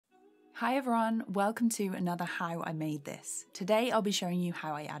Hi everyone, welcome to another How I Made This. Today I'll be showing you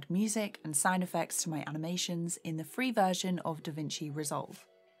how I add music and sound effects to my animations in the free version of Davinci Resolve.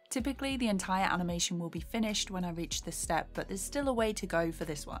 Typically the entire animation will be finished when I reach this step, but there's still a way to go for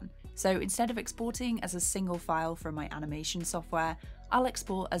this one. So instead of exporting as a single file from my animation software, I'll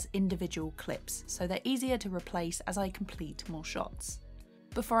export as individual clips, so they're easier to replace as I complete more shots.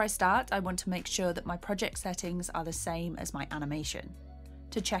 Before I start, I want to make sure that my project settings are the same as my animation.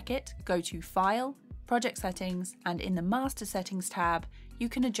 To check it, go to File, Project Settings, and in the Master Settings tab, you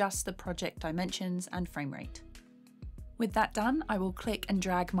can adjust the project dimensions and frame rate. With that done, I will click and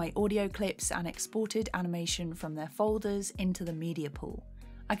drag my audio clips and exported animation from their folders into the media pool.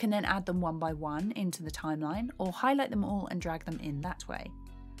 I can then add them one by one into the timeline, or highlight them all and drag them in that way.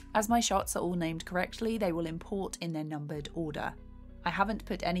 As my shots are all named correctly, they will import in their numbered order. I haven't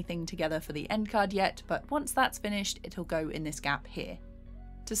put anything together for the end card yet, but once that's finished, it'll go in this gap here.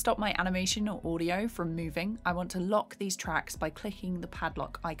 To stop my animation or audio from moving, I want to lock these tracks by clicking the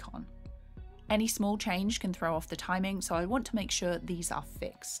padlock icon. Any small change can throw off the timing, so I want to make sure these are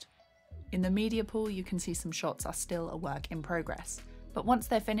fixed. In the media pool, you can see some shots are still a work in progress, but once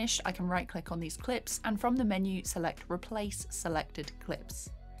they're finished, I can right-click on these clips and from the menu select Replace Selected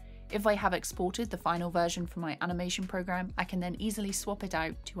Clips. If I have exported the final version from my animation program, I can then easily swap it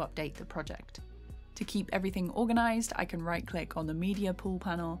out to update the project. To keep everything organized, I can right-click on the media pool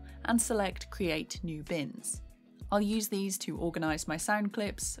panel and select Create New Bins. I'll use these to organize my sound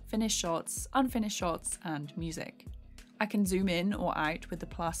clips, finished shots, unfinished shots, and music. I can zoom in or out with the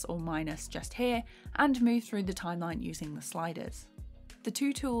plus or minus just here and move through the timeline using the sliders. The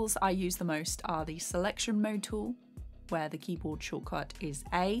two tools I use the most are the Selection Mode tool, where the keyboard shortcut is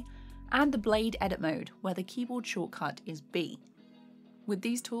A, and the Blade Edit Mode, where the keyboard shortcut is B. With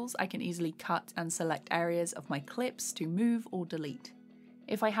these tools, I can easily cut and select areas of my clips to move or delete.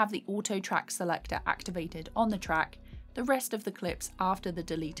 If I have the Auto Track selector activated on the track, the rest of the clips after the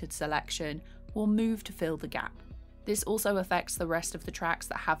deleted selection will move to fill the gap. This also affects the rest of the tracks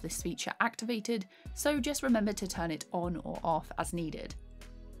that have this feature activated, so just remember to turn it on or off as needed.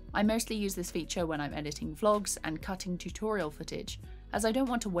 I mostly use this feature when I'm editing vlogs and cutting tutorial footage, as I don't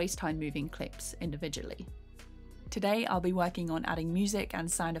want to waste time moving clips individually. Today I'll be working on adding music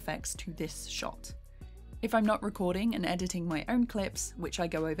and sound effects to this shot. If I'm not recording and editing my own clips, which I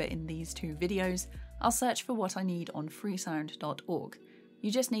go over in these two videos, I'll search for what I need on freesound.org.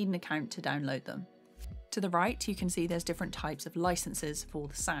 You just need an account to download them. To the right, you can see there's different types of licenses for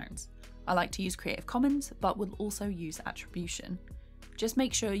the sounds. I like to use Creative Commons, but will also use attribution. Just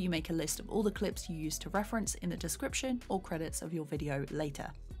make sure you make a list of all the clips you use to reference in the description or credits of your video later.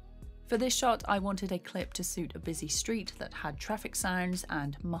 For this shot, I wanted a clip to suit a busy street that had traffic sounds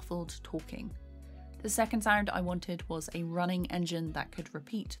and muffled talking. The second sound I wanted was a running engine that could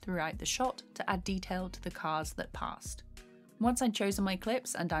repeat throughout the shot to add detail to the cars that passed. Once I'd chosen my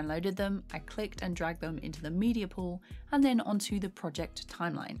clips and downloaded them, I clicked and dragged them into the media pool and then onto the project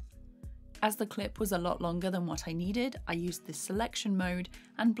timeline. As the clip was a lot longer than what I needed, I used the Selection Mode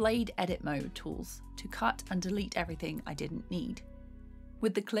and Blade Edit Mode tools to cut and delete everything I didn't need.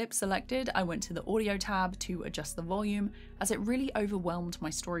 With the clip selected, I went to the Audio tab to adjust the volume, as it really overwhelmed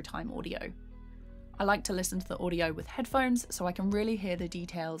my storytime audio. I like to listen to the audio with headphones so I can really hear the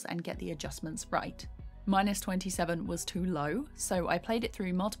details and get the adjustments right. -27 was too low, so I played it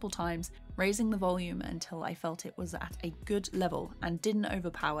through multiple times, raising the volume until I felt it was at a good level and didn't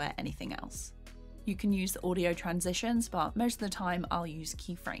overpower anything else. You can use the audio transitions, but most of the time I'll use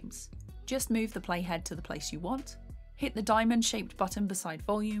keyframes. Just move the playhead to the place you want, hit the diamond-shaped button beside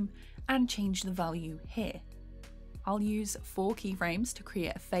volume, and change the value here. I'll use 4 keyframes to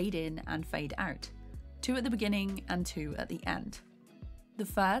create a fade in and fade out, 2 at the beginning and 2 at the end. The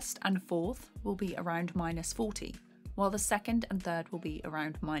first and fourth will be around -40, while the second and third will be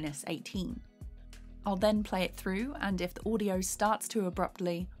around -18. I'll then play it through, and if the audio starts too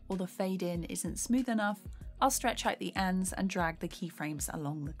abruptly or the fade in isn't smooth enough, I'll stretch out the ends and drag the keyframes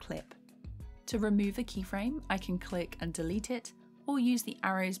along the clip. To remove a keyframe, I can click and delete it, or use the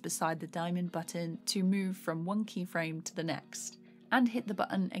arrows beside the diamond button to move from one keyframe to the next, and hit the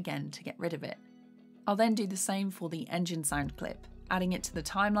button again to get rid of it. I'll then do the same for the engine sound clip, adding it to the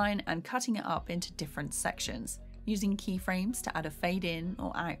timeline and cutting it up into different sections, using keyframes to add a fade in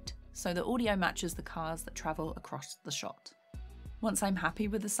or out, so the audio matches the cars that travel across the shot. Once I'm happy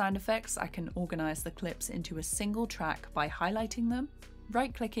with the sound effects, I can organize the clips into a single track by highlighting them,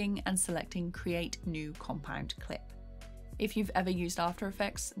 right-clicking and selecting Create New Compound Clip. If you've ever used After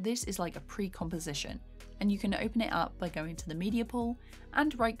Effects, this is like a pre-composition, and you can open it up by going to the media pool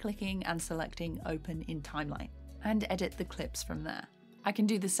and right-clicking and selecting Open in Timeline, and edit the clips from there. I can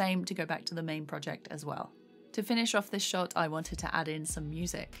do the same to go back to the main project as well. To finish off this shot, I wanted to add in some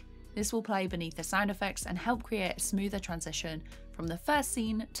music. This will play beneath the sound effects and help create a smoother transition from the first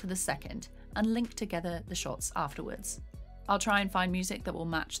scene to the second, and link together the shots afterwards. I'll try and find music that will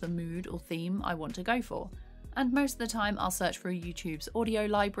match the mood or theme I want to go for, and most of the time I'll search for YouTube's audio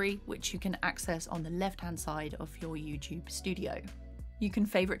library, which you can access on the left-hand side of your YouTube studio. You can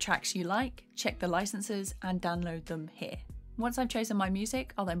favourite tracks you like, check the licenses, and download them here. Once I've chosen my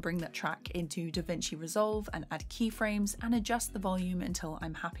music, I'll then bring that track into Davinci Resolve and add keyframes and adjust the volume until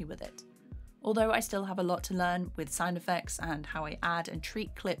I'm happy with it. Although I still have a lot to learn with sound effects and how I add and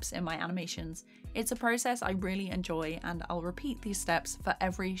treat clips in my animations, it's a process I really enjoy, and I'll repeat these steps for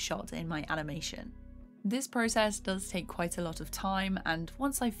every shot in my animation. This process does take quite a lot of time, and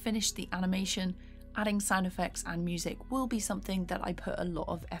once I've finished the animation, adding sound effects and music will be something that I put a lot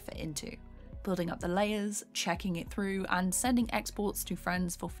of effort into. Building up the layers, checking it through, and sending exports to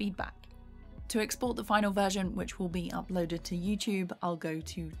friends for feedback. To export the final version, which will be uploaded to YouTube, I'll go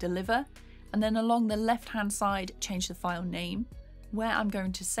to Deliver, and then along the left-hand side, change the file name, where I'm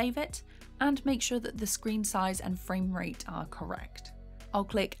going to save it, and make sure that the screen size and frame rate are correct. I'll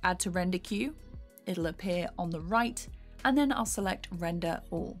click Add to Render Queue, it'll appear on the right, and then I'll select Render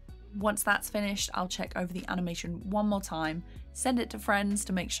All. Once that's finished, I'll check over the animation one more time, send it to friends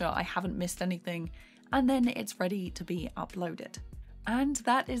to make sure I haven't missed anything, and then it's ready to be uploaded. And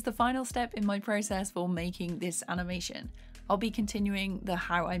that is the final step in my process for making this animation. I'll be continuing the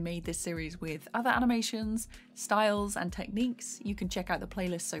How I Made This series with other animations, styles, and techniques. You can check out the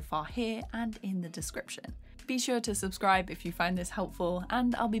playlist so far here and in the description. Be sure to subscribe if you find this helpful,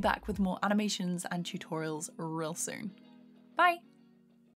 and I'll be back with more animations and tutorials real soon. Bye!